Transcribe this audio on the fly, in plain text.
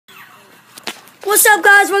What's up,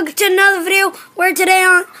 guys? Welcome to another video where today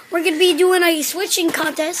we're going to be doing a switching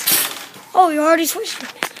contest. Oh, you're already switching.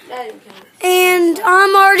 And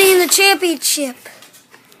I'm already in the championship.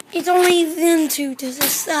 It's only them two to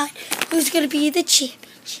decide who's going to be the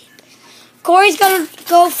championship. Corey's going to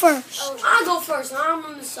go first. Oh, I'll go first. I'm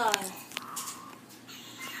on the side.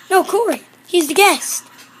 No, Corey. He's the guest.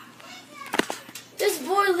 This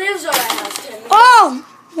boy lives at our house. Oh!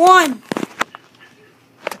 One.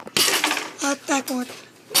 Backward.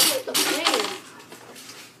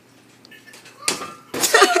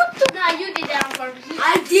 Nah, you did that on purpose.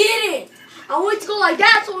 I didn't. I went to go like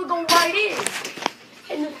that, so we're going right in.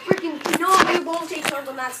 And the freaking, we both take turns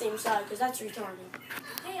on that same side, because that's retarded.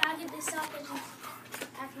 Hey, I get this out and just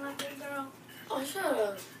acting like a girl. Oh, shut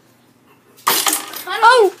up. If I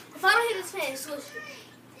don't hit this fan, switch it.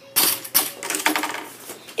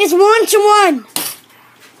 It's 1-1.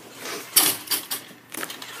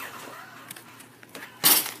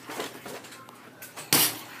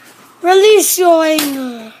 Release your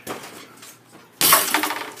anger.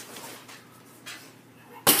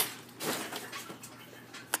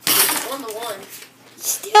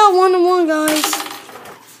 Still 1-1, guys.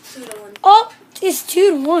 2-1. Oh, it's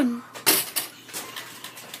 2-1.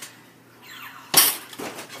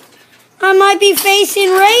 I might be facing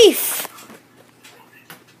Rafe.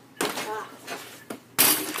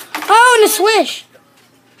 Oh, and a swish.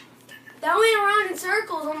 That went around in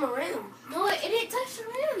circles on the rim. No, it didn't touch the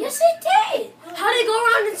rim. Yes, it did. How did it go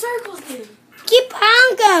around in circles then? Keep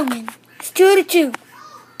on going. It's 2-2.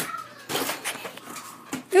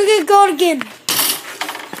 You're gonna go again.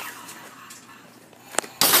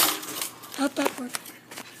 Out backward.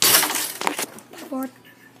 Backward.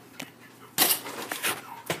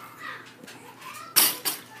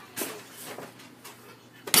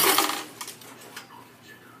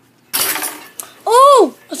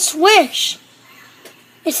 Oh, a swish.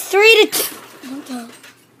 It's 3-2. What the?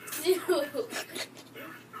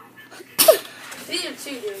 3-2,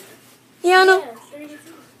 dude. Yeah, I know. Yeah,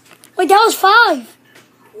 32. Wait, that was 5.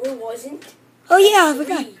 No, it wasn't. Oh yeah, I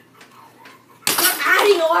forgot. We're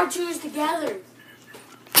adding our twos together.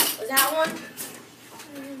 Was that one?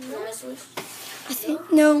 No. I switched. I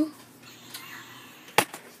think no.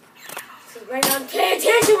 So right on. Pay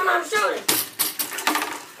attention when I'm shooting.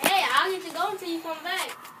 Hey, I'll get to go until you come back.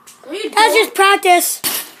 No, you That's don't. just practice.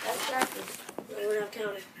 That's practice. No, we're not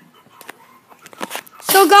counting.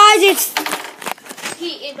 So guys, it's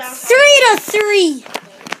It bounced. 3-3.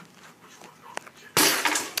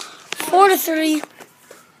 4-3.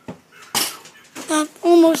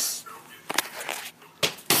 Almost.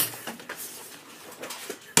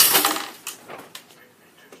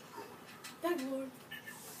 Backboard.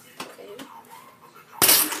 Okay.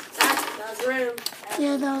 That's rim.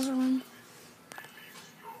 Yeah, that was a win.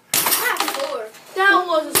 That's 4. That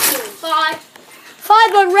was a swing. 5.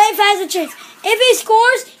 5, but Rafe has a chance. If he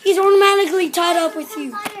scores, he's automatically tied up with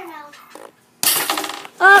you.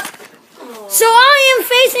 So I am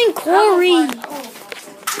facing Corey. Oh, my God.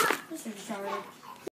 This is retarded.